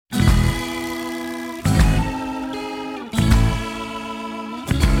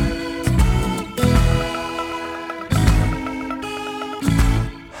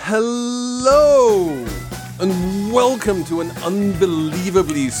Hello and welcome to an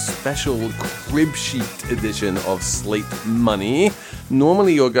unbelievably special crib sheet edition of Slate Money.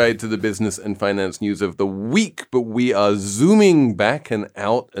 Normally your guide to the business and finance news of the week, but we are zooming back and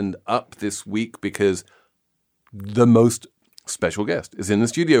out and up this week because the most special guest is in the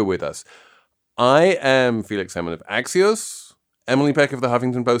studio with us. I am Felix Salmon of Axios. Emily Peck of the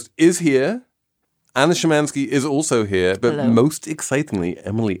Huffington Post is here. Anna Szymanski is also here, but Hello. Most excitingly,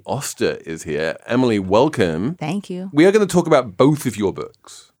 Emily Oster is here. Emily, welcome. Thank you. We are going to talk about both of your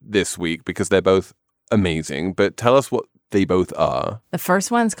books this week because they're both amazing, but tell us what they both are. The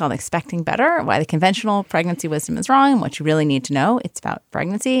first one's called Expecting Better, Why the Conventional Pregnancy Wisdom is Wrong and What You Really Need to Know. It's about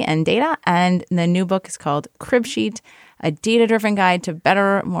pregnancy and data. And the new book is called Crib Sheet, a data-driven guide to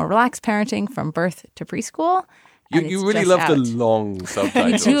better, more relaxed parenting from birth to preschool. You really love the long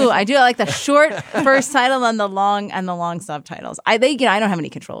subtitles. I do. I like the short first title and the long subtitles. I don't have any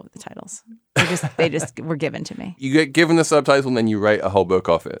control over the titles. They just were given to me. You get given the subtitle and then you write a whole book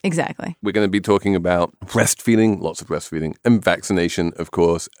off it. Exactly. We're going to be talking about breastfeeding, lots of breastfeeding, and vaccination, of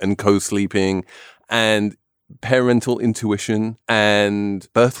course, and co-sleeping, and parental intuition,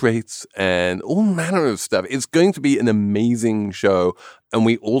 and birth rates, and all manner of stuff. It's going to be an amazing show. And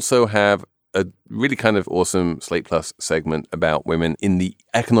we also have a really kind of awesome Slate Plus segment about women in the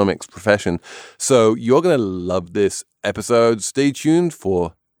economics profession. So you're going to love this episode. Stay tuned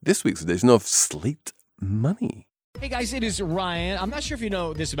for this week's edition of Slate Money. Hey guys, it is Ryan. I'm not sure if you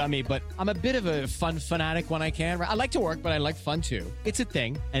know this about me, but I'm a bit of a fun fanatic when I can. I like to work, but I like fun too. It's a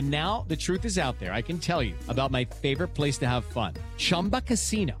thing. And now the truth is out there. I can tell you about my favorite place to have fun. Chumba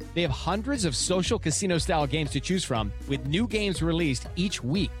Casino. They have hundreds of social casino style games to choose from with new games released each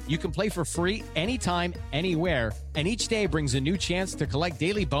week. You can play for free anytime, anywhere. And each day brings a new chance to collect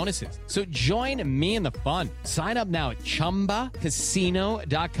daily bonuses. So join me in the fun. Sign up now at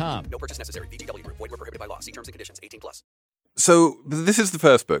ChumbaCasino.com. No purchase necessary. VGW Group. Void where prohibited by law. See terms and conditions. 18+. So this is the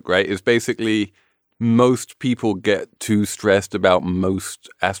first book, right? It's basically most people get too stressed about most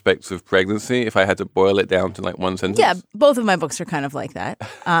aspects of pregnancy. If I had to boil it down to like one sentence. Yeah, both of my books are kind of like that.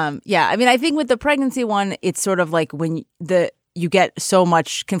 Yeah, I mean, I think with the pregnancy one, it's sort of like when you get so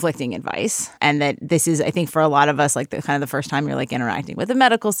much conflicting advice, and that this is, I think, for a lot of us, like the kind of the first time you're like interacting with the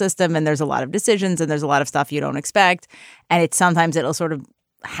medical system, and there's a lot of decisions and there's a lot of stuff you don't expect, and sometimes it'll sort of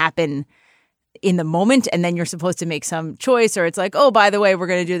happen in the moment, and then you're supposed to make some choice, or it's like, oh, by the way, we're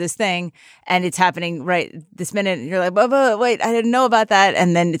going to do this thing, and it's happening right this minute, and you're like, but wait, I didn't know about that,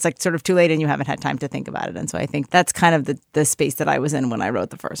 and then it's like sort of too late, and you haven't had time to think about it. And so I think that's kind of the space that I was in when I wrote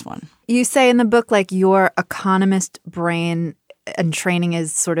the first one. You say in the book, like, your economist brain and training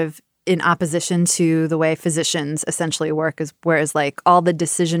is sort of in opposition to the way physicians essentially work, whereas like all the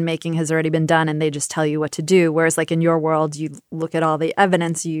decision making has already been done and they just tell you what to do. Whereas like in your world, you look at all the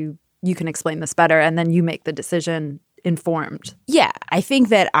evidence, you can explain this better, and then you make the decision informed. Yeah, I think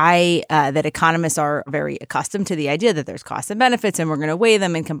that that economists are very accustomed to the idea that there's costs and benefits, and we're going to weigh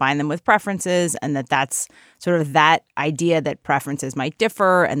them and combine them with preferences, and that's sort of that idea that preferences might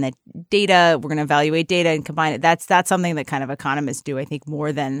differ, and that we're going to evaluate data and combine it. That's something that kind of economists do, I think,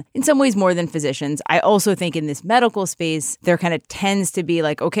 in some ways more than physicians. I also think in this medical space, there kind of tends to be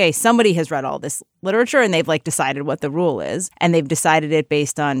like, okay, somebody has read all this literature and they've like decided what the rule is, and they've decided it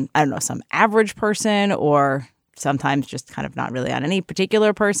based on, I don't know, some average person, or sometimes just kind of not really on any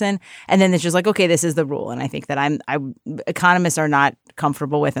particular person. And then it's just like, okay, this is the rule. And I think that economists are not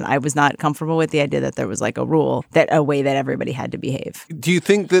comfortable with, and I was not comfortable with the idea that there was like a rule, a way that everybody had to behave. Do you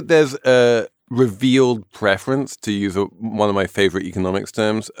think that there's a revealed preference, to use one of my favorite economics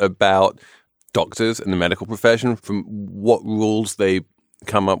terms, about doctors and the medical profession from what rules they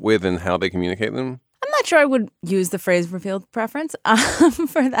come up with and how they communicate them? I'm not sure I would use the phrase revealed preference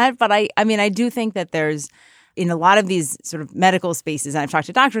for that, but I mean, I do think that there's, in a lot of these sort of medical spaces, and I've talked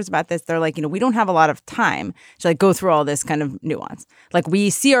to doctors about this, they're like, we don't have a lot of time to like go through all this kind of nuance. Like we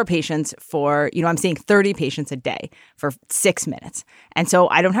see our patients for, I'm seeing 30 patients a day for 6 minutes. And so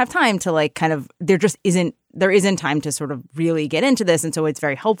I don't have time to like kind of, there isn't time to sort of really get into this. And so it's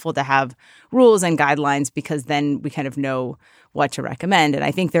very helpful to have rules and guidelines, because then we kind of know what to recommend. And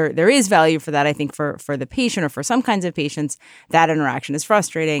I think there is value for that. I think for the patient, or for some kinds of patients, that interaction is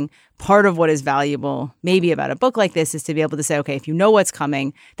frustrating. Part of what is valuable maybe about a book like this is to be able to say, okay, if you know what's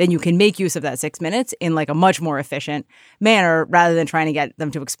coming, then you can make use of that 6 minutes in like a much more efficient manner, rather than trying to get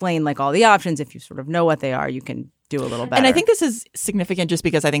them to explain like all the options. If you sort of know what they are, you can do a little better. And I think this is significant just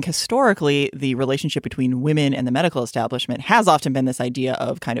because I think historically the relationship between women and the medical establishment has often been this idea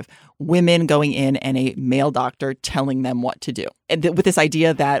of kind of women going in and a male doctor telling them what to do. with this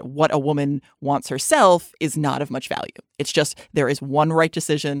idea that what a woman wants herself is not of much value. It's just there is one right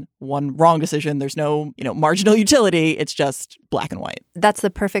decision, one wrong decision. There's no, marginal utility. It's just black and white. That's the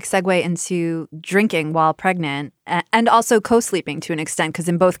perfect segue into drinking while pregnant and also co-sleeping to an extent, because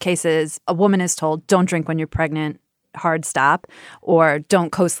in both cases, a woman is told, don't drink when you're pregnant, hard stop, or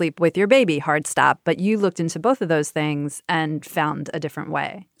don't co-sleep with your baby, hard stop. But you looked into both of those things and found a different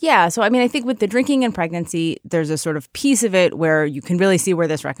way. Yeah. So, I mean, I think with the drinking and pregnancy, there's a sort of piece of it where you can really see where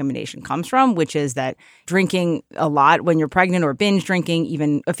this recommendation comes from, which is that drinking a lot when you're pregnant or binge drinking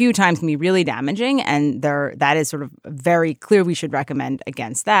even a few times can be really damaging. And that is sort of very clear we should recommend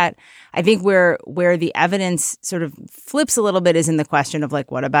against that. I think where the evidence sort of flips a little bit is in the question of like,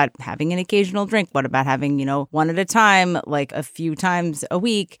 what about having an occasional drink? What about having, one at a time, like a few times a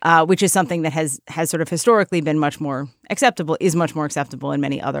week, which is something that has sort of historically been much more acceptable in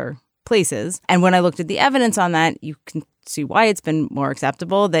many other places. And when I looked at the evidence on that, you can see why it's been more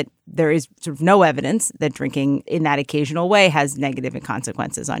acceptable, that there is sort of no evidence that drinking in that occasional way has negative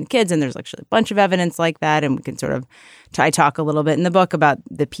consequences on kids. And there's actually a bunch of evidence like that. And we can sort of talk a little bit in the book about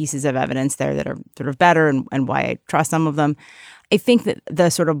the pieces of evidence there that are sort of better and why I trust some of them. I think that the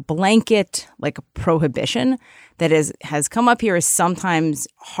sort of blanket like prohibition that has come up here is sometimes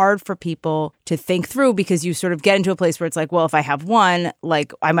hard for people to think through, because you sort of get into a place where it's like, well, if I have one,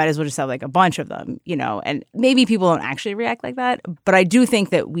 like I might as well just have like a bunch of them, and maybe people don't actually react like that. But I do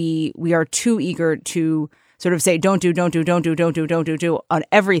think that we are too eager to sort of say, don't do on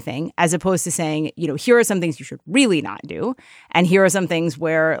everything, as opposed to saying, here are some things you should really not do. And here are some things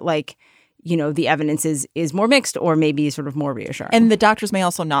where like, the evidence is more mixed or maybe sort of more reassuring. And the doctors may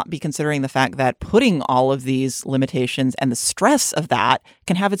also not be considering the fact that putting all of these limitations and the stress of that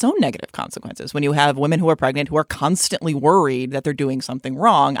can have its own negative consequences. When you have women who are pregnant who are constantly worried that they're doing something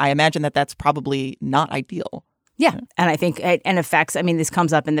wrong, I imagine that that's probably not ideal. Yeah. And I think it affects, this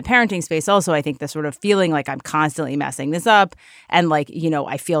comes up in the parenting space also. I think the sort of feeling like I'm constantly messing this up and like,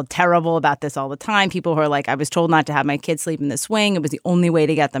 I feel terrible about this all the time. People who are like, I was told not to have my kids sleep in the swing. It was the only way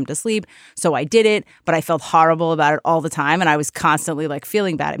to get them to sleep. So I did it, but I felt horrible about it all the time. And I was constantly like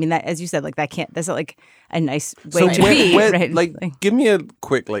feeling bad. That, as you said, like that's not like a nice way to be. Right? Like, give me a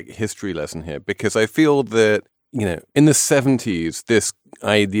quick like history lesson here, because I feel that, in the 70s, this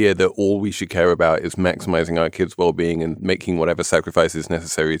idea that all we should care about is maximizing our kids' well-being and making whatever sacrifices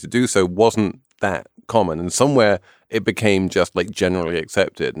necessary to do so wasn't that common. And somewhere it became just like generally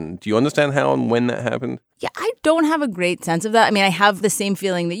accepted. And do you understand how and when that happened? Yeah, I don't have a great sense of that. I have the same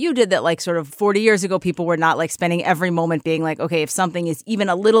feeling that you did, that like sort of 40 years ago, people were not like spending every moment being like, okay, if something is even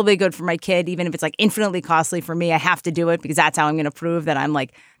a little bit good for my kid, even if it's like infinitely costly for me, I have to do it because that's how I'm going to prove that I'm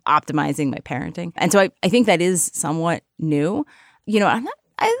like optimizing my parenting. And so I think that is somewhat new. I'm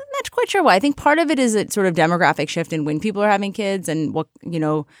not quite sure why. I think part of it is a sort of demographic shift in when people are having kids and what,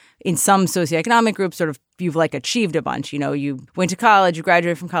 in some socioeconomic groups, sort of you've like achieved a bunch. You went to college, you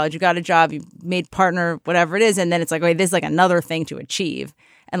graduated from college, you got a job, you made partner, whatever it is. And then it's like, okay, this is like another thing to achieve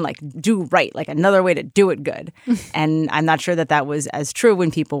and like do right, like another way to do it good. And I'm not sure that was as true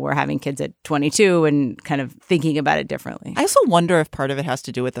when people were having kids at 22 and kind of thinking about it differently. I also wonder if part of it has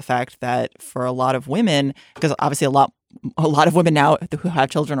to do with the fact that for a lot of women, because obviously a lot of women now who have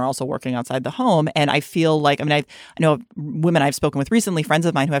children are also working outside the home. And I feel like, I know women I've spoken with recently, friends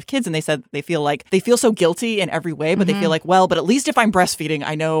of mine who have kids, and they said they feel so guilty in every way, but they feel like, well, but at least if I'm breastfeeding,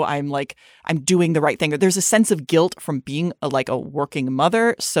 I know I'm doing the right thing. There's a sense of guilt from being a working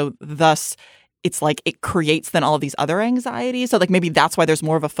mother. So thus, it's like it creates then all of these other anxieties. So like maybe that's why there's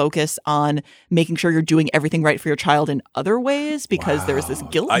more of a focus on making sure you're doing everything right for your child in other ways, because there's this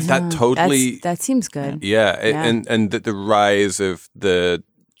guilt. That seems good. Yeah. And the rise of the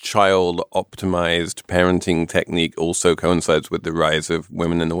child optimized parenting technique also coincides with the rise of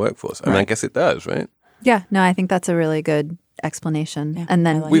women in the workforce. I guess it does, right? Yeah. No, I think that's a really good explanation. Yeah, and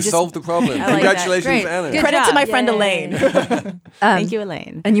then we've solved the problem. Congratulations, Anna. Credit to my friend Elaine. Thank you,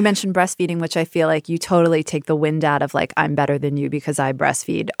 Elaine. And you mentioned breastfeeding, which I feel like you totally take the wind out of like, I'm better than you because I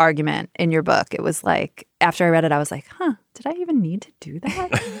breastfeed argument in your book. It was like, after I read it, I was like, did I even need to do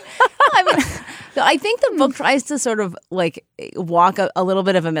that? I think the book tries to sort of like walk a little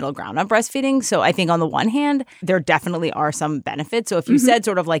bit of a middle ground on breastfeeding. So I think on the one hand, there definitely are some benefits. So if you said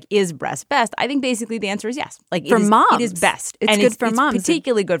sort of like, is breast best? I think basically the answer is yes. Like moms. It is best. It's good for moms. It's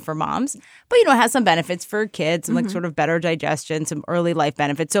particularly good for moms. But, it has some benefits for kids and like sort of better digestion, some early life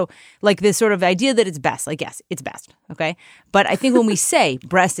benefits. So like this sort of idea that it's best, like, yes, it's best. Okay. But I think when we say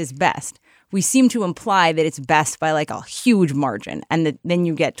breast is best, we seem to imply that it's best by like a huge margin. And then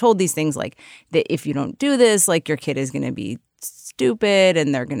you get told these things like that if you don't do this, like your kid is going to be stupid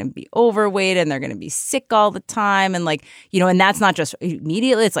and they're going to be overweight and they're going to be sick all the time. And like, and that's not just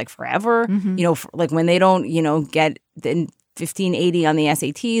immediately, it's like forever, like when they don't, get the 1580 on the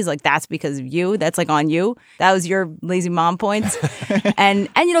SATs, like that's because of you. That's like on you. That was your lazy mom points. and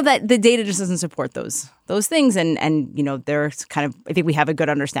that the data just doesn't support those things. And there's kind of, I think we have a good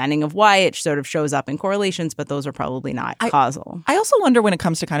understanding of why it sort of shows up in correlations, but those are probably not causal. I also wonder when it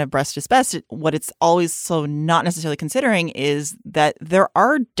comes to kind of breast is best, what it's always so not necessarily considering is that there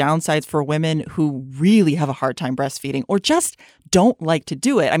are downsides for women who really have a hard time breastfeeding or just don't like to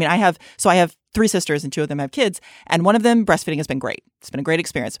do it. I mean, I have 3 sisters and 2 of them have kids, and one of them breastfeeding has been great. It's been a great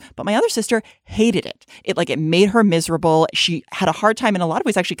experience. But my other sister hated it. It made her miserable. She had a hard time in a lot of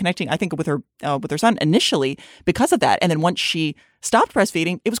ways actually connecting, I think, with her son initially because of that. And then once she stopped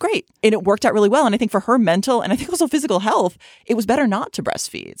breastfeeding, it was great. And it worked out really well. And I think for her mental and I think also physical health, it was better not to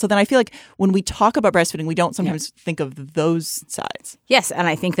breastfeed. So then I feel like when we talk about breastfeeding, we don't sometimes think of those sides. Yes. And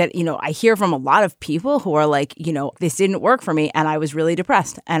I think that, I hear from a lot of people who are like, this didn't work for me and I was really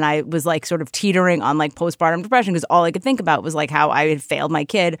depressed. And I was like sort of teetering on like postpartum depression because all I could think about was like how I had failed my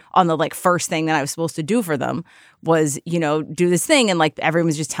kid on the like first thing that I was supposed to do for them was, do this thing. And like everyone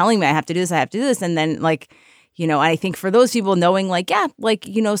was just telling me I have to do this, I have to do this. And then like, I think for those people knowing like,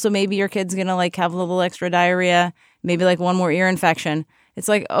 so maybe your kid's going to like have a little extra diarrhea, maybe like one more ear infection. It's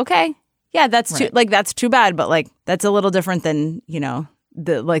like, okay, yeah, that's that's too bad. But like, that's a little different than,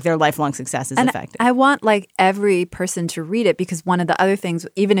 their lifelong success is affected. I want like every person to read it because one of the other things,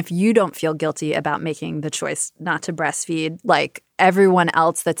 even if you don't feel guilty about making the choice not to breastfeed, like everyone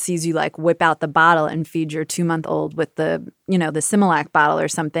else that sees you like whip out the bottle and feed your 2-month-old with the, the Similac bottle or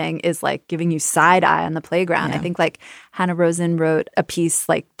something is like giving you side eye on the playground. Yeah. I think like Hannah Rosen wrote a piece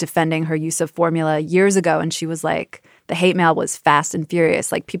like defending her use of formula years ago. And she was like, the hate mail was fast and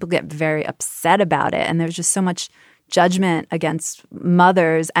furious. Like people get very upset about it. And there's just so much judgment against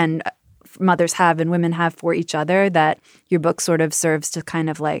mothers and mothers have and women have for each other that your book sort of serves to kind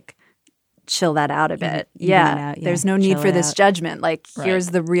of like chill that out a bit. There's no need for this judgment. Like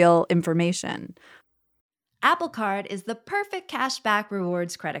here's the real information. Apple Card is the perfect cashback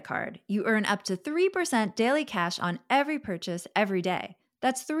rewards credit card. You earn up to 3% daily cash on every purchase every day.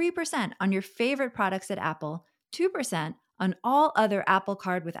 That's 3% on your favorite products at Apple, 2% on all other Apple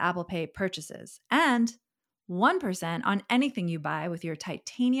Card with Apple Pay purchases, and 1% on anything you buy with your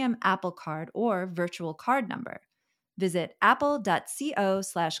titanium Apple Card or virtual card number. Visit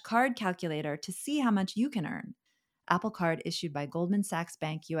apple.co/card calculator to see how much you can earn. Apple Card issued by Goldman Sachs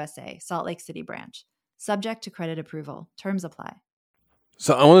Bank USA, Salt Lake City branch. Subject to credit approval. Terms apply.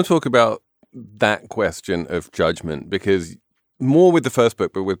 So I want to talk about that question of judgment because more with the first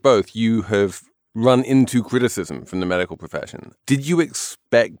book, but with both, you have run into criticism from the medical profession. Did you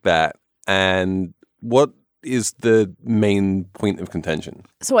expect that? And what is the main point of contention?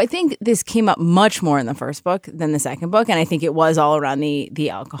 So I think this came up much more in the first book than the second book. And I think it was all around the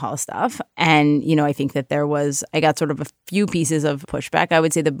alcohol stuff. And, I think that I got sort of a few pieces of pushback. I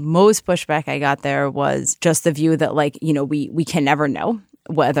would say the most pushback I got there was just the view that we can never know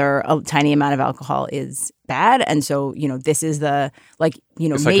whether a tiny amount of alcohol is bad. And so, this is the,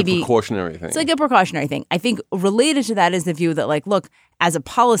 it's maybe like a precautionary thing. It's like a precautionary thing. I think related to that is the view that look, as a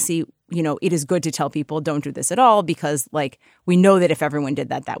policy, it is good to tell people don't do this at all because we know that if everyone did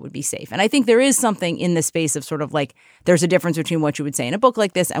that, that would be safe. And I think there is something in the space of sort of there's a difference between what you would say in a book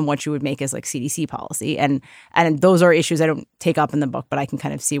like this and what you would make as CDC policy. And those are issues I don't take up in the book, but I can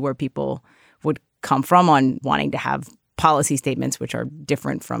kind of see where people would come from on wanting to have policy statements which are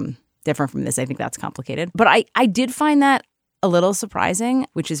different from this. I think that's complicated. But I did find that a little surprising,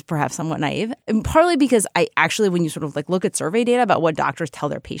 which is perhaps somewhat naive, and partly because I actually, when you sort of look at survey data about what doctors tell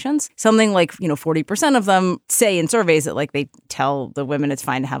their patients, something 40% of them say in surveys that they tell the women it's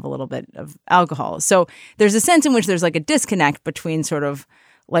fine to have a little bit of alcohol. So there's a sense in which there's a disconnect between sort of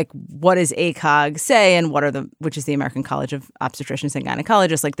what does ACOG say and which is the American College of Obstetricians and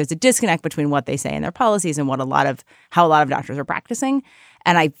Gynecologists. There's a disconnect between what they say in their policies and how a lot of doctors are practicing.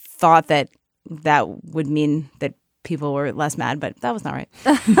 And I thought that would mean that people were less mad, but that was not right.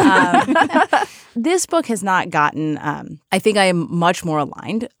 This book has not gotten, I think I am much more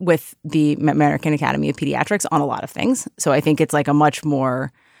aligned with the American Academy of Pediatrics on a lot of things. So I think it's a much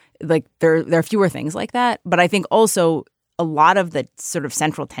more, there are fewer things like that. But I think also a lot of the sort of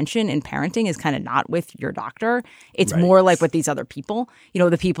central tension in parenting is kind of not with your doctor. It's more with these other people,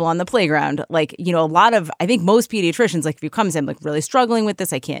 the people on the playground. A lot of, I think most pediatricians, if you come and say, I'm really struggling with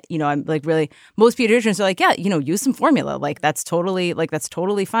this, I can't, I'm really, most pediatricians are use some formula. That's totally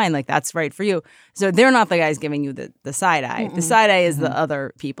fine. That's right for you. So they're not the guys giving you the side eye. The side eye is the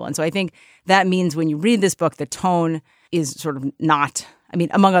other people. And so I think that means when you read this book, the tone is sort of not. I mean,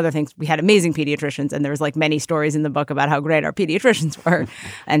 among other things, we had amazing pediatricians, and there's like many stories in the book about how great our pediatricians were.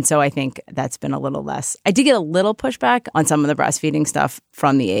 And so I think that's been a little less. I did get a little pushback on some of the breastfeeding stuff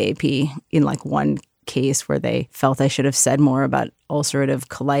from the AAP in like one case where they felt I should have said more about ulcerative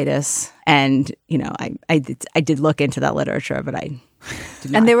colitis. And, you know, I did look into that literature, but I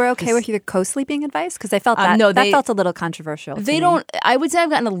did not. And they were okay with your co-sleeping advice? Because I felt that that felt a little controversial. They don't. I would say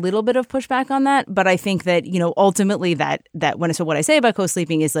I've gotten a little bit of pushback on that, but I think that, you know, ultimately that what I say about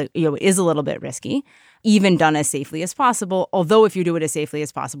co-sleeping is like, you know, it is a little bit risky, even done as safely as possible. Although if you do it as safely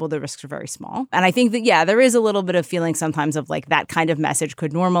as possible, the risks are very small. And I think that, yeah, there is a little bit of feeling sometimes of like that kind of message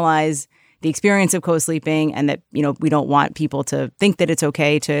could normalize the experience of co-sleeping, and that, you know, we don't want people to think that it's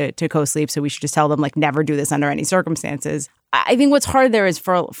okay to co-sleep. So we should just tell them like never do this under any circumstances. I think what's hard there is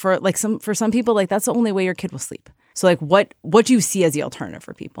for some people, like that's the only way your kid will sleep. So like what do you see as the alternative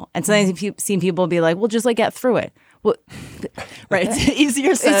for people? And sometimes you've seen people be like, well, just like get through it. Well, right. It's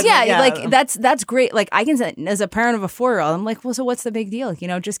easier said. Like that's great. Like I can say, as a parent of a 4-year-old, I'm like, well, so what's the big deal? You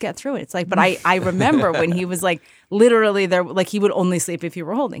know, just get through it. It's like, but I remember when he was like literally there, like he would only sleep if you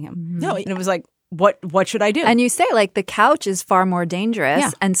were holding him. No, and it was like, what should I do? And you say like the couch is far more dangerous.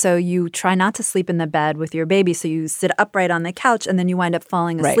 Yeah. And so you try not to sleep in the bed with your baby. So you sit upright on the couch and then you wind up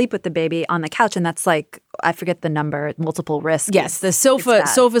falling asleep with the baby on the couch. And that's like, I forget the number, multiple risks. Yes, the sofa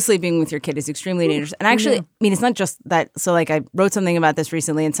sleeping with your kid is extremely dangerous. And actually, I mean, it's not just that. So like I wrote something about this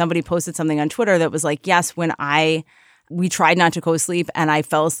recently and somebody posted something on Twitter that was like, yes, when we tried not to co-sleep and I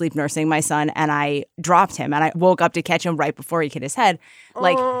fell asleep nursing my son and I dropped him and I woke up to catch him right before he hit his head.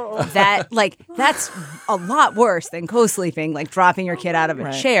 Like that's a lot worse than co-sleeping, like dropping your kid out of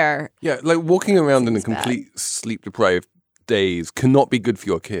a chair. Yeah, like walking around in a complete sleep-deprived daze cannot be good for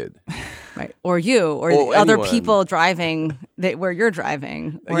your kid. Right. Or you or other people driving where you're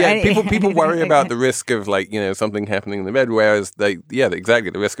driving. People worry about the risk of like, you know, something happening in the bed, whereas exactly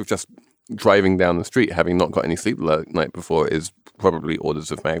the risk of just driving down the street, having not got any sleep the night before, is probably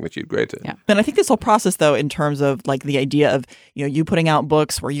orders of magnitude greater. Yeah. And I think this whole process, though, in terms of like the idea of, you know, you putting out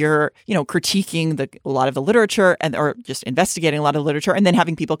books where you're, you know, critiquing a lot of the literature or just investigating a lot of literature and then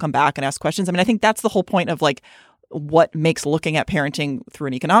having people come back and ask questions. I mean, I think that's the whole point of like what makes looking at parenting through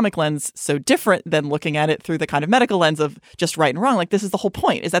an economic lens so different than looking at it through the kind of medical lens of just right and wrong. Like, this is the whole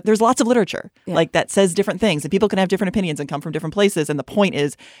point, is that there's lots of literature like that says different things and people can have different opinions and come from different places. And the point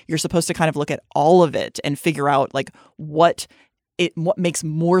is you're supposed to kind of look at all of it and figure out like what makes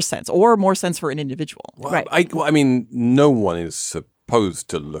more sense for an individual. Well, right. I mean, no one is supposed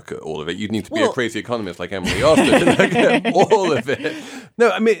to look at all of it. You'd need to be a crazy economist like Emily Austin to look at all of it.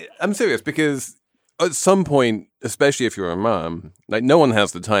 No, I mean, I'm serious, because at some point, especially if you're a mom, like no one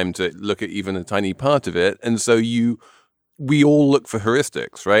has the time to look at even a tiny part of it. And so we all look for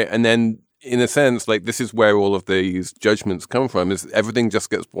heuristics, right? And then in a sense, like this is where all of these judgments come from, is everything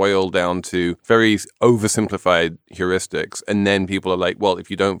just gets boiled down to very oversimplified heuristics. And then people are like, well, if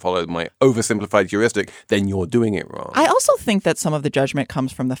you don't follow my oversimplified heuristic, then you're doing it wrong. I also think that some of the judgment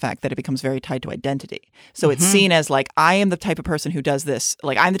comes from the fact that it becomes very tied to identity. So it's seen as like, I am the type of person who does this.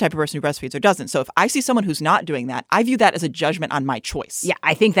 Like, I'm the type of person who breastfeeds or doesn't. So if I see someone who's not doing that, I view that as a judgment on my choice. Yeah,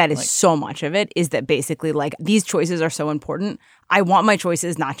 I think that is so much of it, is that basically like these choices are so important. I want my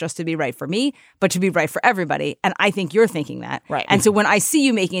choices not just to be right for me, but to be right for everybody. And I think you're thinking that. Right. And so when I see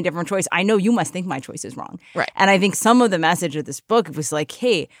you making a different choice, I know you must think my choice is wrong. Right. And I think some of the message of this book was like,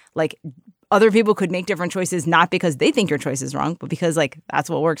 hey, like other people could make different choices, not because they think your choice is wrong, but because like that's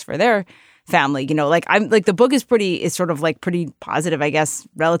what works for their family. You know, like I'm like the book is sort of like pretty positive, I guess,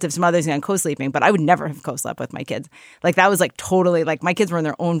 relative to some others on co-sleeping, but I would never have co-slept with my kids. Like that was like totally like my kids were in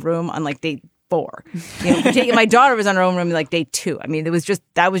their own room on like day 4. You know, my daughter was on her own room like day 2. I mean, that was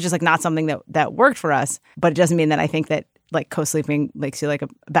just like not something that worked for us. But it doesn't mean that I think that like co-sleeping makes you like a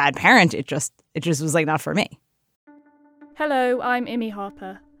bad parent. It just was like not for me. Hello, I'm Imi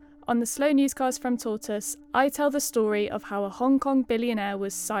Harper. On the Slow Newscast from Tortoise, I tell the story of how a Hong Kong billionaire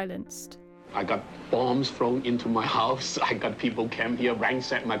was silenced. I got bombs thrown into my house. I got people came here,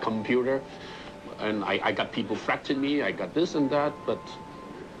 ransacked my computer. And I got people threatening me. I got this and that, but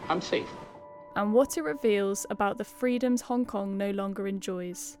I'm safe. And what it reveals about the freedoms Hong Kong no longer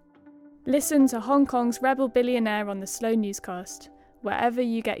enjoys. Listen to Hong Kong's rebel billionaire on the Slow Newscast, wherever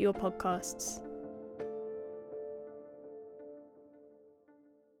you get your podcasts.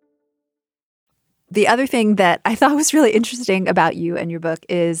 The other thing that I thought was really interesting about you and your book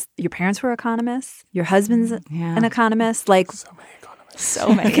is your parents were economists, your husband's an economist. Like So many economists.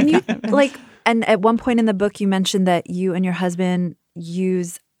 So many. Can you like? And at one point in the book, you mentioned that you and your husband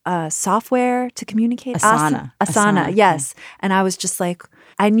use software to communicate. Asana. Asana, yes. And I was just like,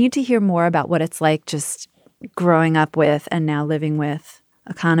 I need to hear more about what it's like just growing up with and now living with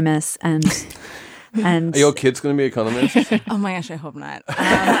economists and Are your kids going to be economists? Oh my gosh, I hope not.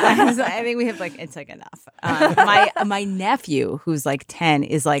 I think we have it's enough. My nephew, who's 10,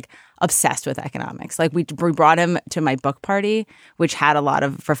 is obsessed with economics. We brought him to my book party, which had a lot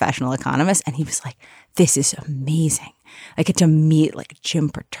of professional economists, and he was like, "This is amazing. I get to meet Jim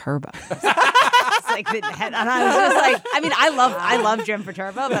Perturbo." And I was just I love Jim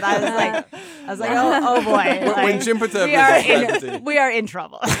Perturbo, but I was like, oh boy. When Jim Perturbo we are in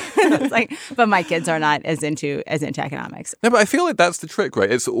trouble. But my kids are not as into economics. No, but I feel like that's the trick,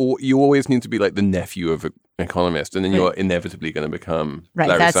 right? You always need to be the nephew of an economist, and then you're inevitably going to become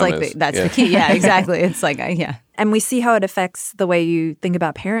Larry That's Summers. that's the key. Yeah, exactly. It's yeah. And we see how it affects the way you think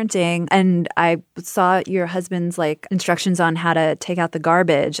about parenting. And I saw your husband's instructions on how to take out the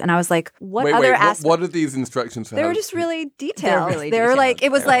garbage, and I was like, what other aspects? What are these instructions for? They were just really detailed. They were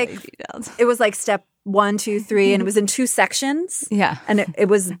it was step 1, 2, 3, and it was in 2 sections. Yeah, and it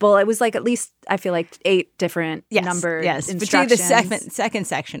was at least I feel 8 different numbered instructions. The second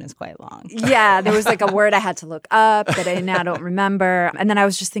section is quite long. Yeah, there was a word I had to look up that I now don't remember, and then I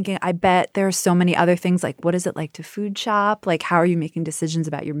was just thinking, I bet there are so many other things what is it like to food shop? How are you making decisions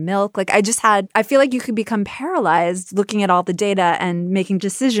about your milk? I feel you could become paralyzed looking at all the data and making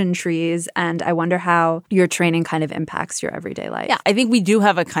decision trees, and I wonder how your training kind of impacts your everyday life. Yeah, I think we do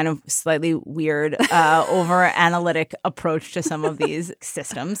have a kind of slightly weird over-analytic approach to some of these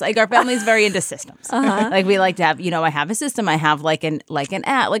systems. Our family is very into systems. We like to have, I have a system. I have an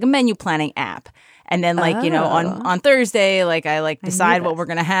app, a menu planning app. And then on Thursday, I decide what we're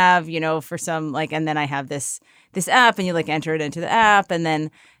going to have, for some, and then I have this app, and you enter it into the app, and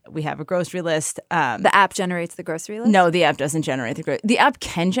then we have a grocery list. The app generates the grocery list? No, the app doesn't generate the app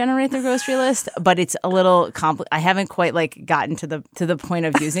can generate the grocery list, but it's a little I haven't quite gotten to the point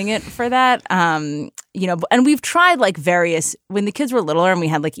of using it for that. And we've tried various, when the kids were littler and we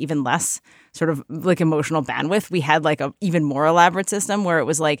had even less sort of emotional bandwidth, we had a even more elaborate system where it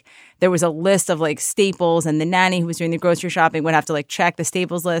was there was a list of staples, and the nanny who was doing the grocery shopping would have to check the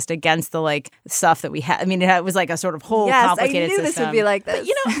staples list against the stuff that we had. I mean, it was a sort of whole complicated system. Yes, I knew this would be like this.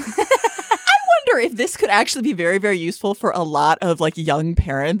 But, I wonder if this could actually be very, very useful for a lot of young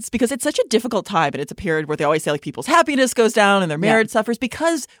parents, because it's such a difficult time, and it's a period where they always say people's happiness goes down and their marriage suffers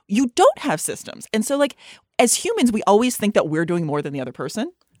because you don't have systems. And so as humans, we always think that we're doing more than the other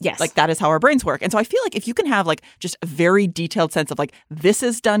person. Yes. That is how our brains work. And so I feel if you can have just a very detailed sense of this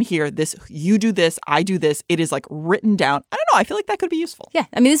is done here, this, you do this, I do this, it is written down. I don't know. I feel that could be useful. Yeah.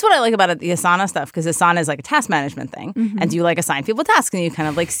 I mean, this is what I like about the Asana stuff, because Asana is a task management thing. Mm-hmm. And you assign people tasks, and you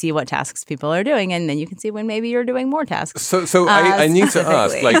kind of see what tasks people are doing. And then you can see when maybe you're doing more tasks. So I need to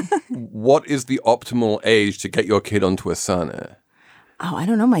ask, what is the optimal age to get your kid onto Asana? Oh, I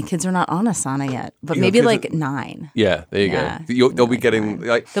don't know. My kids are not on Asana yet, but maybe 9. Yeah, there you go. They'll be getting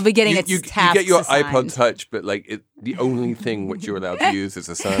they'll be getting you get your assigned. iPod Touch, but the only thing which you're allowed to use is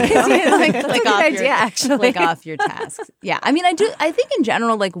Asana. Click off your tasks. Yeah, I mean, I think in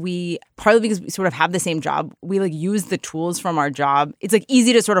general, we partly because we sort of have the same job, we use the tools from our job. It's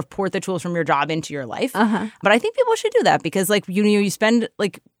easy to sort of port the tools from your job into your life. But I think people should do that because you spend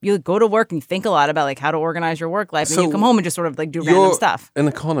you go to work and you think a lot about how to organize your work life, and you come home and just sort of do random stuff. An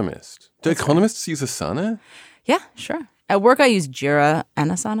economist. Do economists use Asana? Yeah, sure. At work, I use Jira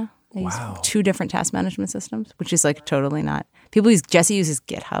and Asana. I use 2 different task management systems, which is totally not. Jesse uses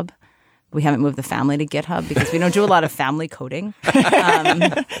GitHub. We haven't moved the family to GitHub because we don't do a lot of family coding.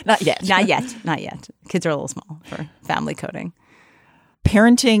 Not yet. Not yet. Kids are a little small for family coding.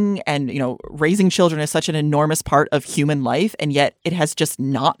 Parenting and, raising children is such an enormous part of human life, and yet it has just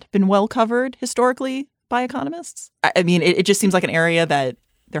not been well covered historically by economists. I mean, it just seems like an area that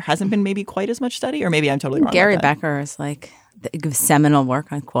there hasn't been maybe quite as much study, or maybe I'm totally wrong. Gary about that. Becker is the seminal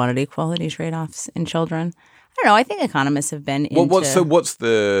work on quality trade-offs in children. I don't know. I think economists have been into... So what's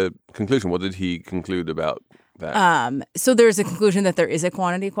the conclusion? What did he conclude about that? So there's a conclusion that there is a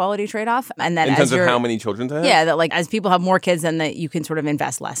quality trade-off, and that in terms of how many children to have? Yeah, that as people have more kids, then that you can sort of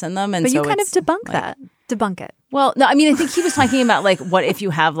invest less in them. And but so you kind of debunk that. Debunk it. Well, no, I mean, I think he was talking about what if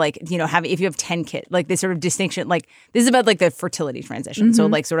you have if you have 10 kids, this sort of distinction, this is about the fertility transition.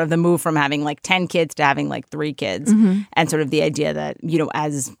 Mm-hmm. So sort of the move from having 10 kids to having 3 kids, mm-hmm. and sort of the idea that,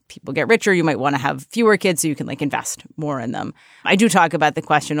 as people get richer, you might want to have fewer kids so you can invest more in them. I do talk about the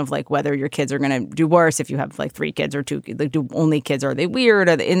question of whether your kids are going to do worse if you have 3 kids or 2 kids. Do only kids, are they weird?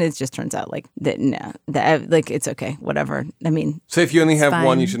 And it just turns out that no, it's okay, whatever. I mean, so if you only have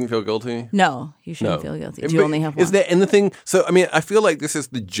one, you shouldn't feel guilty? No, you shouldn't feel guilty. Do you only have Is one. there anything? So, I mean, I feel like this is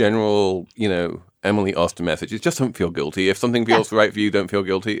the general, Emily Oster message. It's just don't feel guilty. If something feels right for you, don't feel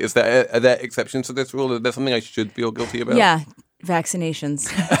guilty. Are there exceptions to this rule? Is there something I should feel guilty about? Yeah. Vaccinations.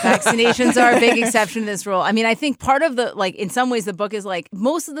 Vaccinations are a big exception to this rule. I mean, I think part of the, in some ways, the book is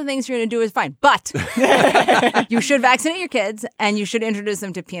most of the things you're going to do is fine, but you should vaccinate your kids and you should introduce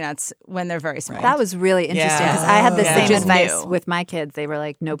them to peanuts when they're very small. That was really interesting because I had the same advice with my kids. They were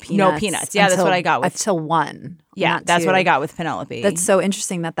like, no peanuts. No peanuts. Yeah, that's what I got with. Until 1. Yeah, that's what I got with Penelope. That's so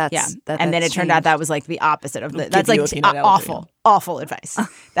interesting that's... Yeah. That and then it turned out that was the opposite of that's awful. Awful advice.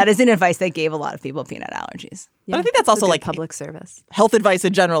 That is an advice that gave a lot of people peanut allergies. Yeah. But I think that's also public service. Health advice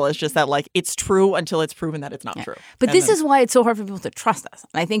in general is just that it's true until it's proven that it's not true. But this is why it's so hard for people to trust us.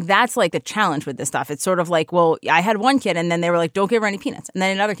 And I think that's the challenge with this stuff. It's sort of well, I had one kid and then they were like, don't give her any peanuts. And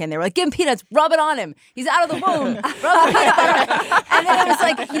then another kid, they were like, give him peanuts, rub it on him. He's out of the womb. Rub the peanut butter. And then it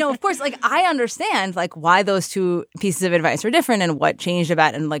was of course, I understand why those two pieces of advice are different and what changed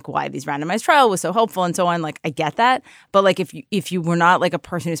about and why these randomized trial was so helpful and so on. I get that. But if you were not a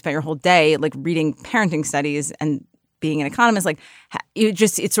person who spent your whole day reading parenting studies and being an economist,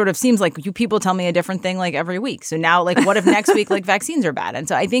 it sort of seems like you people tell me a different thing every week. So now what if next week vaccines are bad? And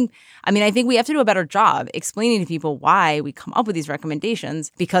so I think we have to do a better job explaining to people why we come up with these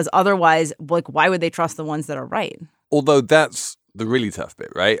recommendations, because otherwise why would they trust the ones that are right? Although that's the really tough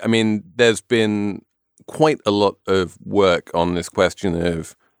bit, right? I mean, there's been quite a lot of work on this question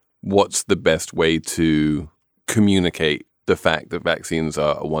of what's the best way to communicate the fact that vaccines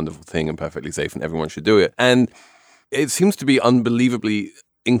are a wonderful thing and perfectly safe and everyone should do it. And it seems to be unbelievably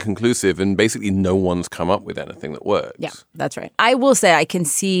inconclusive and basically no one's come up with anything that works. Yeah, that's right. I will say I can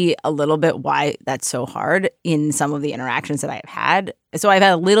see a little bit why that's so hard in some of the interactions that I have had. So I've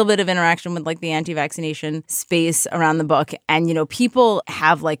had a little bit of interaction with the anti-vaccination space around the book. And, people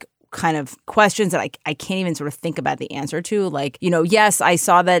have kind of questions that I can't even sort of think about the answer to. Yes, I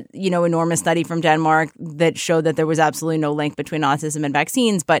saw that, enormous study from Denmark that showed that there was absolutely no link between autism and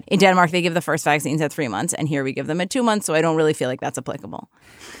vaccines. But in Denmark, they give the first vaccines at 3 months, and here we give them at 2 months. So I don't really feel like that's applicable.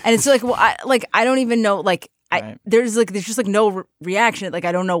 And it's I don't even know, Right. there's just no reaction. I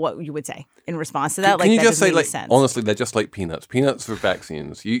don't know what you would say in response to that. Can you that just say sense. honestly, they're just like peanuts. Peanuts for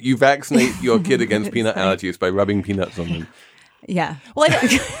vaccines. You vaccinate your kid against peanut allergies by rubbing peanuts on them. Yeah. Well,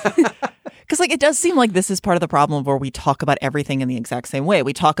 because it does seem like this is part of the problem where we talk about everything in the exact same way.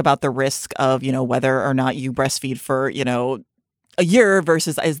 We talk about the risk of, whether or not you breastfeed for, a year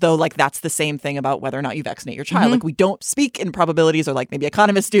versus as though that's the same thing about whether or not you vaccinate your child. Mm-hmm. We don't speak in probabilities, or maybe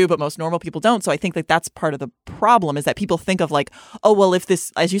economists do, but most normal people don't. So I think that's part of the problem, is that people think of oh, well, if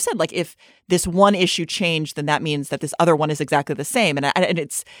this, as you said, if this one issue changed, then that means that this other one is exactly the same. And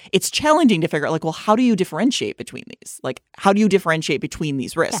it's challenging to figure out well, how do you differentiate between these? How do you differentiate between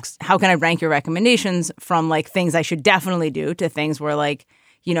these risks? Yeah. How can I rank your recommendations from things I should definitely do to things where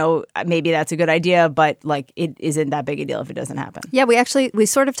maybe that's a good idea, but it isn't that big a deal if it doesn't happen. Yeah, we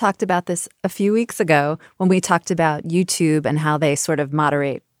sort of talked about this a few weeks ago when we talked about YouTube and how they sort of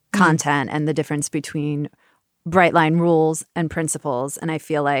moderate content and the difference between bright line rules and principles. And I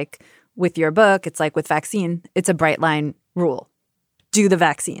feel with your book, it's with vaccine, it's a bright line rule. Do the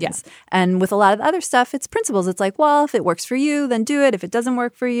vaccines. Yeah. And with a lot of the other stuff, it's principles. It's well, if it works for you, then do it. If it doesn't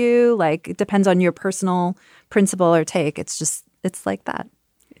work for you, it depends on your personal principle or take. It's like that.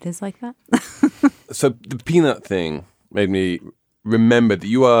 It is like that. So the peanut thing made me remember that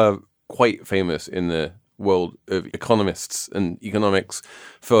you are quite famous in the world of economists and economics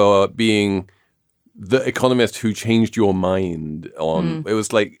for being the economist who changed your mind on, it was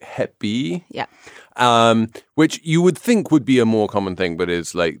Hep B. Yeah. Which you would think would be a more common thing, but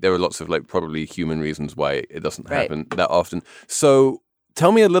is there are lots of probably human reasons why it doesn't happen that often. So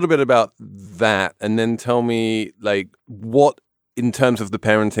tell me a little bit about that, and then tell me what, in terms of the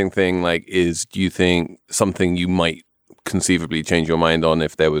parenting thing, do you think something you might conceivably change your mind on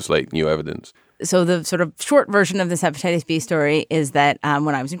if there was new evidence? So the sort of short version of this hepatitis B story is that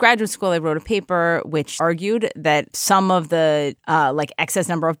when I was in graduate school, I wrote a paper which argued that some of the excess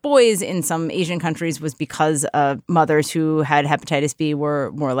number of boys in some Asian countries was because mothers who had hepatitis B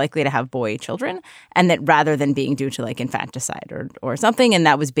were more likely to have boy children, and that rather than being due to infanticide or something. And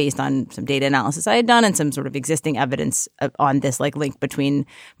that was based on some data analysis I had done and some sort of existing evidence on this link between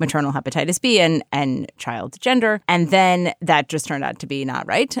maternal hepatitis B and child gender. And then that just turned out to be not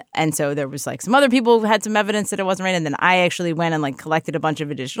right. And so there was some some other people who had some evidence that it wasn't right. And then I actually went and like collected a bunch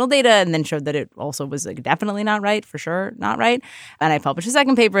of additional data and then showed that it also was like definitely not right, for sure not right. And I published a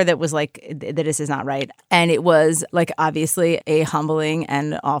second paper that was like, that this is not right. And it was like obviously a humbling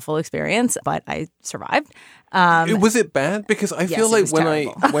and awful experience, but I survived. Was it bad? Because I feel like Yes,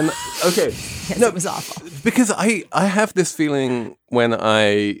 it was awful. Because I have this feeling when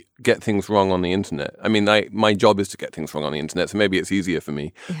I get things wrong on the internet. I mean, my job is to get things wrong on the internet, so maybe it's easier for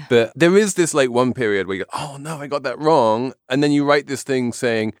me. Yeah. But there is this like one period where you go, oh no, I got that wrong. And then you write this thing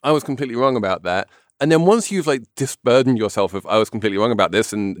saying, I was completely wrong about that. And then once you've like disburdened yourself of, I was completely wrong about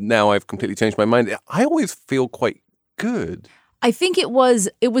this and now I've completely changed my mind, I always feel quite good. I think it was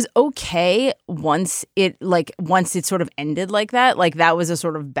okay once it sort of ended like that. Like that was a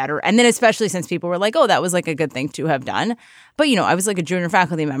sort of better, and then especially since people were like, oh, that was like a good thing to have done. But, you know, I was like a junior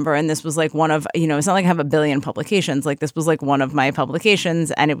faculty member and this was like one of, you know, it's not like I have a billion publications. Like this was like one of my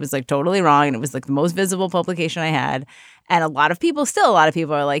publications and it was like totally wrong. And it was like the most visible publication I had. And a lot of people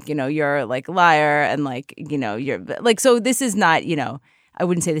are like, you know, you're like a liar and like, you know, you're like, so this is not, you know, I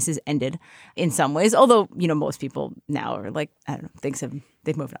wouldn't say this is ended in some ways, although, you know, most people now are like, I don't know,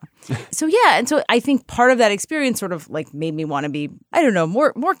 they've moved on. So, yeah. And so I think part of that experience sort of like made me want to be, I don't know,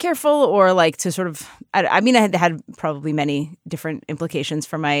 more careful or like to sort of, I mean, I had probably many different implications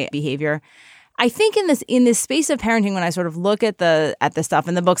for my behavior. I think in this space of parenting, when I sort of look at the stuff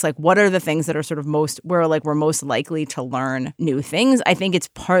in the books, like what are the things that are sort of we're most likely to learn new things? I think it's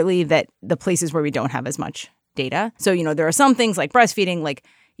partly that the places where we don't have as much data. So, you know, there are some things like breastfeeding, like,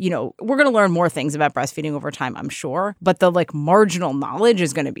 you know, we're going to learn more things about breastfeeding over time, I'm sure. But the like marginal knowledge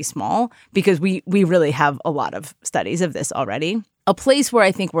is going to be small because we really have a lot of studies of this already. A place where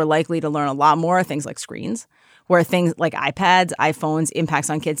I think we're likely to learn a lot more are things like screens, where things like iPads, iPhones, impacts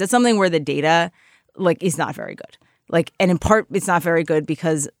on kids. That's something where the data like is not very good. Like, and in part, it's not very good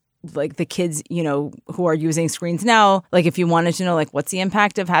because like the kids, you know, who are using screens now, like if you wanted to know, like, what's the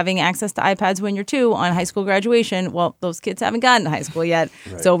impact of having access to iPads when you're 2 on high school graduation? Well, those kids haven't gotten to high school yet,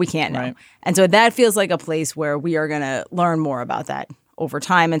 so we can't know. Right. And so that feels like a place where we are going to learn more about that over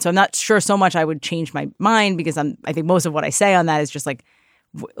time. And so I'm not sure so much I would change my mind because I think most of what I say on that is just like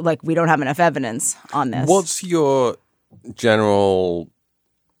we don't have enough evidence on this. What's your general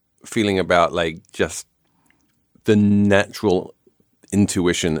feeling about like just the natural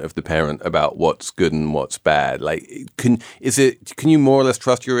intuition of the parent about what's good and what's bad? Like, can you more or less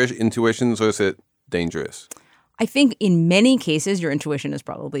trust your intuitions, or is it dangerous? I think in many cases, your intuition is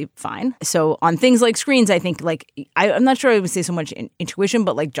probably fine. So on things like screens, I think like I'm not sure I would say so much intuition,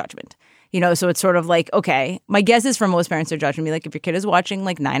 but like judgment. You know, so it's sort of like, okay, my guess is for most parents, they're judging me. Like if your kid is watching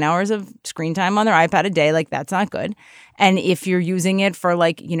like 9 hours of screen time on their iPad a day, like that's not good. And if you're using it for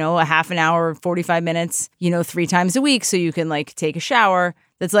like, you know, a half an hour, 45 minutes, you know, 3 times a week so you can like take a shower,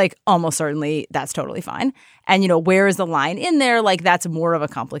 that's like almost certainly that's totally fine. And, you know, where is the line in there? Like that's more of a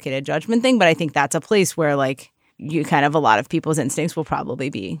complicated judgment thing. But I think that's a place where like you kind of a lot of people's instincts will probably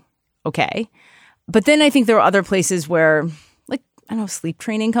be okay. But then I think there are other places where I don't know, sleep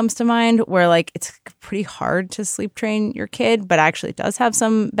training comes to mind where like it's pretty hard to sleep train your kid, but actually it does have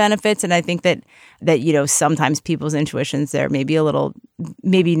some benefits. And I think that, you know, sometimes people's intuitions there maybe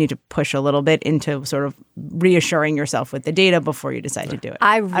you need to push a little bit into sort of reassuring yourself with the data before you decide to do it.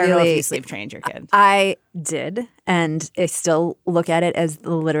 I don't know if you sleep trained your kid. I did. And I still look at it as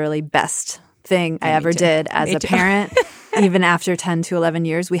the literally best thing I ever did as a parent. Even after 10 to 11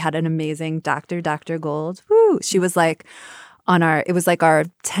 years, we had an amazing Dr. Gold. Woo! She was like, it was like our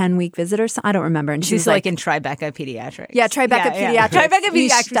 10-week visit or something. I don't remember. And she was like in Tribeca Pediatrics. Yeah, Tribeca Pediatrics. Yeah. Tribeca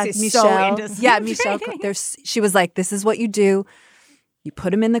Pediatrics is so into sleep. Yeah, Michelle. She was like, this is what you do. You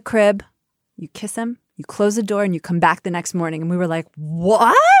put him in the crib, you kiss him, you close the door, and you come back the next morning. And we were like,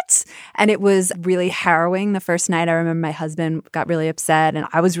 what? And it was really harrowing the first night. I remember my husband got really upset, and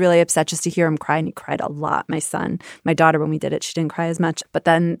I was really upset just to hear him cry, and he cried a lot. My daughter, when we did it, she didn't cry as much. But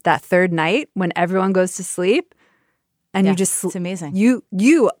then that third night, when everyone goes to sleep, and you just, it's amazing. You,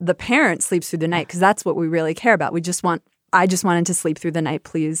 the parent, sleeps through the night because that's what we really care about. I just wanted to sleep through the night.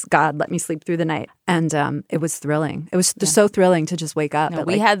 Please, God, let me sleep through the night. And it was thrilling. It was so thrilling to just wake up at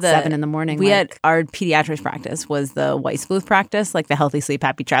like 7 in the morning. We had our pediatrics practice was the Weissbluth practice, like the Healthy Sleep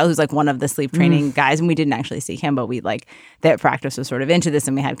Happy Child, who's like one of the sleep training guys. And we didn't actually see him, but we like that practice was sort of into this.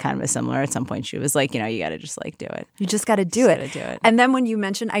 And we had kind of a similar at some point. She was like, you know, you got to just like do it. You just got to do it. And then when you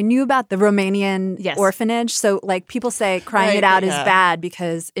mentioned, I knew about the Romanian orphanage. So like people say crying it out is bad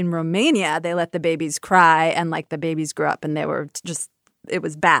because in Romania, they let the babies cry and like the babies grew up and they were it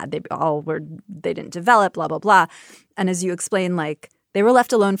was bad. They didn't develop, blah, blah, blah. And as you explain, like They were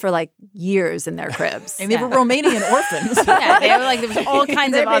left alone for like years in their cribs. And they were Romanian orphans. Yeah, they were like, there was all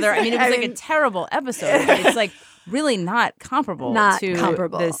kinds of other. I mean, it was like a terrible episode, but it's like really not comparable to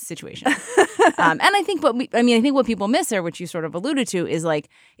this situation. And I think I think what people miss there, which you sort of alluded to, is like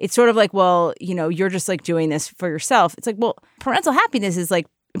it's sort of like, well, you know, you're just like doing this for yourself. It's like, well, parental happiness is like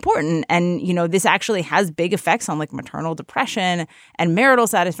important, and you know, this actually has big effects on like maternal depression and marital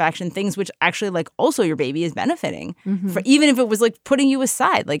satisfaction, things which actually like also your baby is benefiting for, even if it was like putting you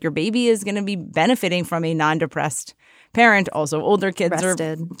aside, like your baby is going to be benefiting from a non-depressed parent. Also, older kids are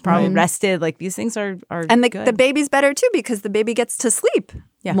probably rested. Like these things are and good. the baby's better too because the baby gets to sleep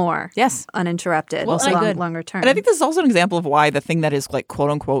more, uninterrupted, longer term. And I think this is also an example of why the thing that is like quote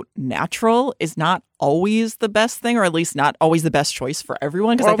unquote natural is not always the best thing, or at least not always the best choice for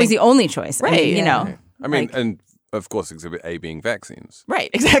everyone. Or always the only choice, right? I mean, you know, I mean, and of course, Exhibit A being vaccines, right?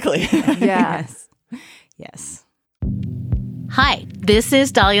 Exactly. Yes. Hi, this is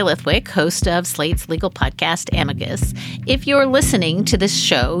Dahlia Lithwick, host of Slate's legal podcast, Amicus. If you're listening to this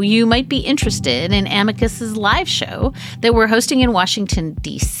show, you might be interested in Amicus's live show that we're hosting in Washington,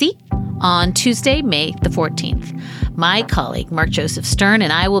 D.C. on Tuesday, May the 14th. My colleague, Mark Joseph Stern,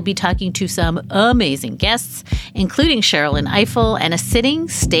 and I will be talking to some amazing guests, including Sherrilyn Ifill and a sitting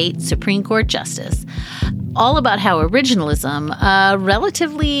state Supreme Court justice, all about how originalism, a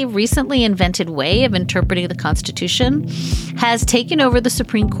relatively recently invented way of interpreting the Constitution, has taken over the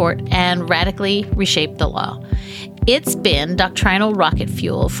Supreme Court and radically reshaped the law. It's been doctrinal rocket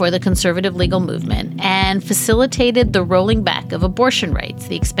fuel for the conservative legal movement and facilitated the rolling back of abortion rights,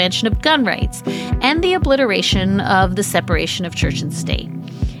 the expansion of gun rights, and the obliteration of the separation of church and state.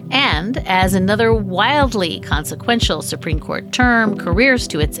 And as another wildly consequential Supreme Court term careers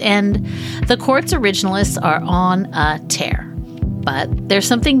to its end, the court's originalists are on a tear. But there's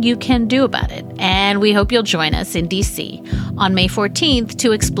something you can do about it, and we hope you'll join us in D.C. on May 14th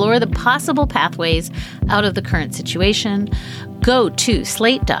to explore the possible pathways out of the current situation. Go to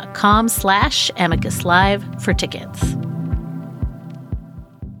slate.com/Amicus Live for tickets.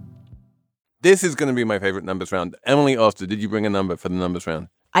 This is going to be my favorite numbers round. Emily Oster, did you bring a number for the numbers round?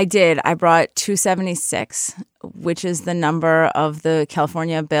 I did. I brought 276, which is the number of the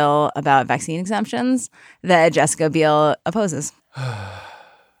California bill about vaccine exemptions that Jessica Biel opposes.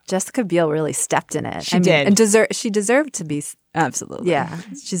 Jessica Biel really stepped in it. She did. And she deserved to be. Absolutely. Yeah.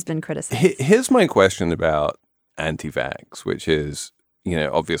 She's been criticized. Here's my question about anti-vax, which is, you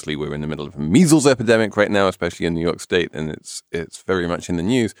know, obviously we're in the middle of a measles epidemic right now, especially in New York State, and it's very much in the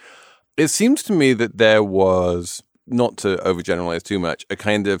news. It seems to me that there was, not to overgeneralize too much, a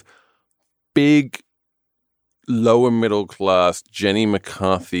kind of big lower middle class Jenny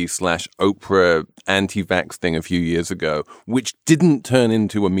McCarthy / Oprah anti-vax thing a few years ago, which didn't turn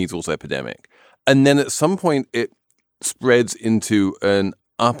into a measles epidemic. And then at some point it spreads into an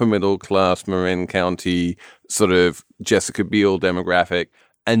upper middle class Marin County sort of Jessica Biel demographic.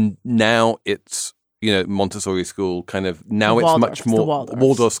 And now it's, you know, Montessori school kind of, now it's much more,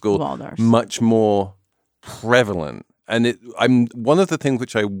 Waldorf school, much more prevalent. And one of the things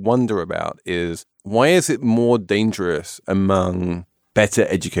which I wonder about is, why is it more dangerous among better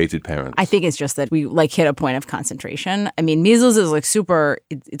educated parents? I think it's just that we like hit a point of concentration. I mean, measles is like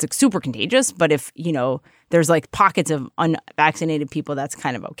it's like super contagious, but if, you know, there's like pockets of unvaccinated people, that's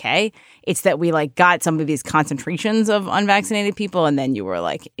kind of okay. It's that we like got some of these concentrations of unvaccinated people and then you were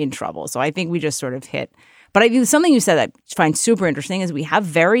like in trouble. So I think we just sort of hit. But I think something you said that I find super interesting is we have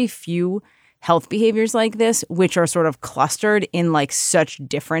very few health behaviors like this, which are sort of clustered in like such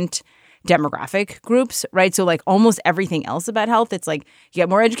different demographic groups, right? So like almost everything else about health, it's like you get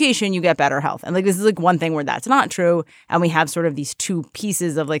more education, you get better health. And like this is like one thing where that's not true. And we have sort of these two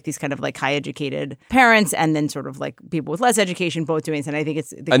pieces of like these kind of like high educated parents and then sort of like people with less education both doing this. And I think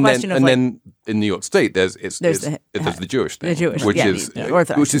it's the question of and like, then in New York State, there's the Jewish thing,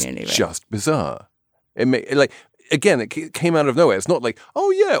 which is just bizarre. Again, it came out of nowhere. It's not like,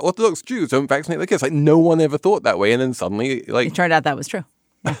 oh yeah, Orthodox Jews don't vaccinate their kids. Like no one ever thought that way, and then suddenly, like, it turned out that was true.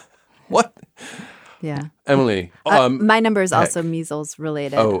 Yeah. What? Yeah, Emily. My number is also measles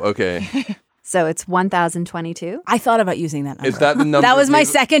related. Oh, okay. So it's 1,022. I thought about using that number. Is that the number? That was my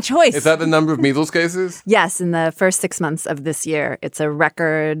second choice. Is that the number of measles cases? Yes, in the first 6 months of this year. It's a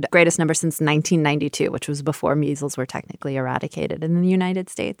record greatest number since 1992, which was before measles were technically eradicated in the United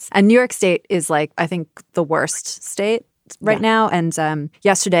States. And New York State is like, I think, the worst state right now. And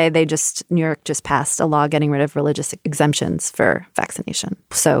yesterday, New York just passed a law getting rid of religious exemptions for vaccination.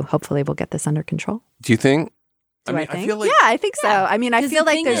 So hopefully we'll get this under control. Do you think? I feel like, yeah, I think so. I mean, I feel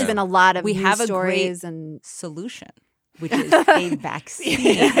like there's been a lot of we news have stories a great and solution. which is a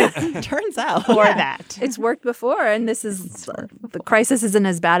vaccine. Turns out. For that. It's worked before, and this is the crisis isn't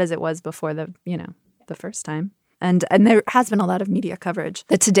as bad as it was before the first time. And there has been a lot of media coverage.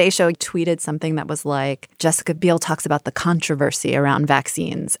 The Today Show tweeted something that was like, Jessica Biel talks about the controversy around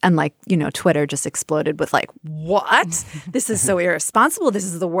vaccines. And Twitter just exploded with like, what? This is so irresponsible. This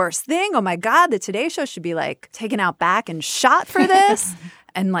is the worst thing. Oh my God, the Today Show should be like taken out back and shot for this.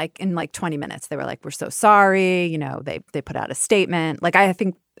 And in 20 minutes, they were like, we're so sorry. They put out a statement. I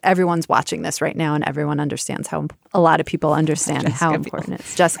think everyone's watching this right now and everyone understands how a lot of people understand how important it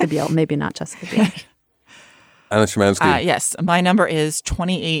is. Jessica Biel, maybe not Jessica Biel. Anna Szymanski. Yes, my number is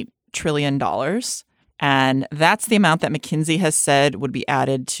 $28 trillion. And that's the amount that McKinsey has said would be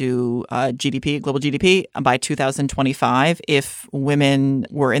added to GDP, global GDP, by 2025 if women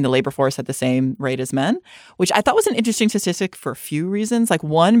were in the labor force at the same rate as men, which I thought was an interesting statistic for a few reasons.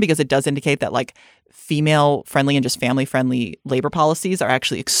 One, because it does indicate that female-friendly and just family-friendly labor policies are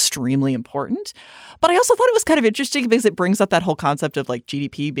actually extremely important. But I also thought it was kind of interesting because it brings up that whole concept of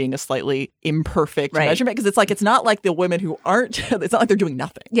GDP being a slightly imperfect measurement. Because it's not like the women who aren't, it's not like they're doing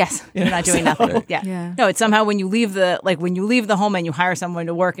nothing. Yes, they're not doing nothing. Yeah. No, it's somehow when you leave the home and you hire someone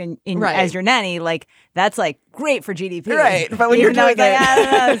to work in as your nanny, that's great for GDP. Right. But when you're doing I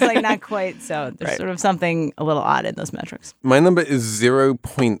don't know, it's not quite. So there's sort of something a little odd in those metrics. My number is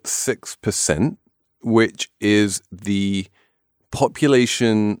 0.6%, which is the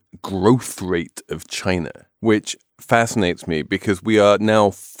population growth rate of China, which fascinates me because we are now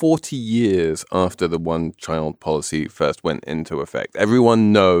 40 years after the one-child policy first went into effect.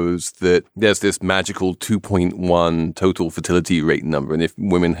 Everyone knows that there's this magical 2.1 total fertility rate number, and if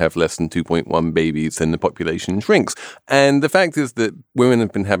women have less than 2.1 babies, then the population shrinks. And the fact is that women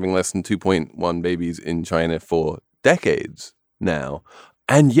have been having less than 2.1 babies in China for decades now,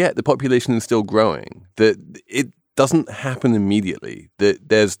 and yet the population is still growing. That it doesn't happen immediately, that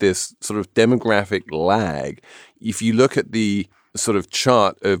there's this sort of demographic lag. If you look at the sort of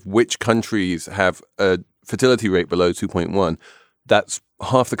chart of which countries have a fertility rate below 2.1, that's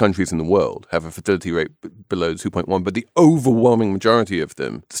half the countries in the world have a fertility rate below 2.1, but the overwhelming majority of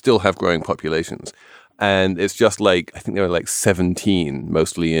them still have growing populations. And it's just I think there are 17,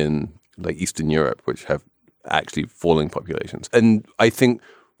 mostly in Eastern Europe, which have actually falling populations. And I think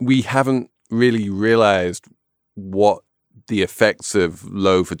we haven't really realized what the effects of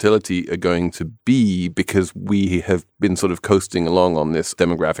low fertility are going to be because we have been sort of coasting along on this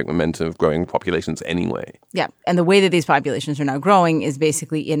demographic momentum of growing populations anyway. Yeah. And the way that these populations are now growing is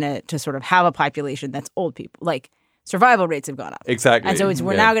basically to sort of have a population that's old people. Survival rates have gone up. Exactly. And so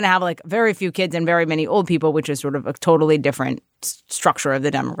we're now going to have very few kids and very many old people, which is sort of a totally different structure of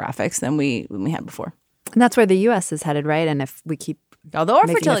the demographics than we had before. And that's where the U.S. is headed, right? And if we keep although our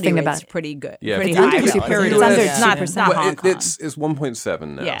fertility rate is pretty good, pretty it's high. Under 2%. It's under 2%. Not Hong Kong. It's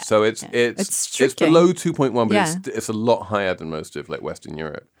 1.7 now, yeah. so it's below 2.1, but it's a lot higher than most of Western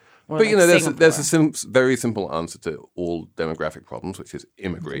Europe. Or but there's a very simple answer to all demographic problems, which is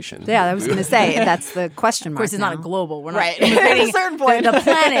immigration. Yeah, I was going to say that's the question mark. Of course, it's not a global. We're not At a certain point. The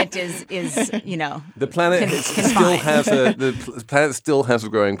planet is the planet the planet still has a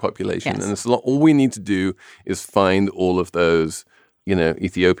growing population, yes. and it's all we need to do is find all of those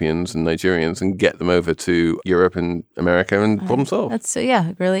Ethiopians and Nigerians and get them over to Europe and America and problem solved. That's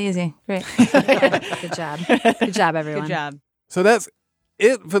really easy. Great. Good job. Good job, everyone. Good job. So that's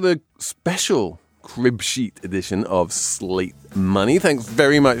it for the special crib sheet edition of Slate Money. Thanks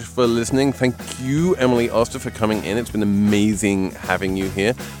very much for listening. Thank you, Emily Oster, for coming in. It's been amazing having you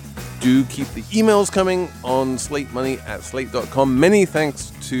here. Do keep the emails coming on slatemoney@slate.com. Many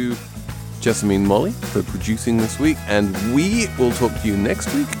thanks to Jessamine Molly for producing this week, and we will talk to you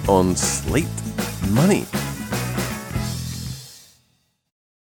next week on Slate Money.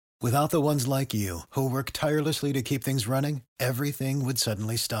 Without the ones like you, who work tirelessly to keep things running, everything would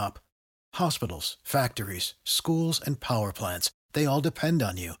suddenly stop. Hospitals, factories, schools, and power plants, they all depend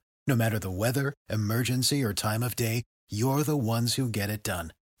on you. No matter the weather, emergency, or time of day, you're the ones who get it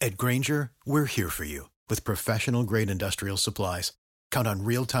done. At Grainger, we're here for you with professional-grade industrial supplies. Count on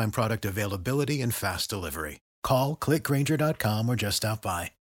real-time product availability and fast delivery. Call, click Grainger.com, or just stop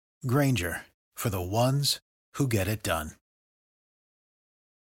by. Grainger, for the ones who get it done.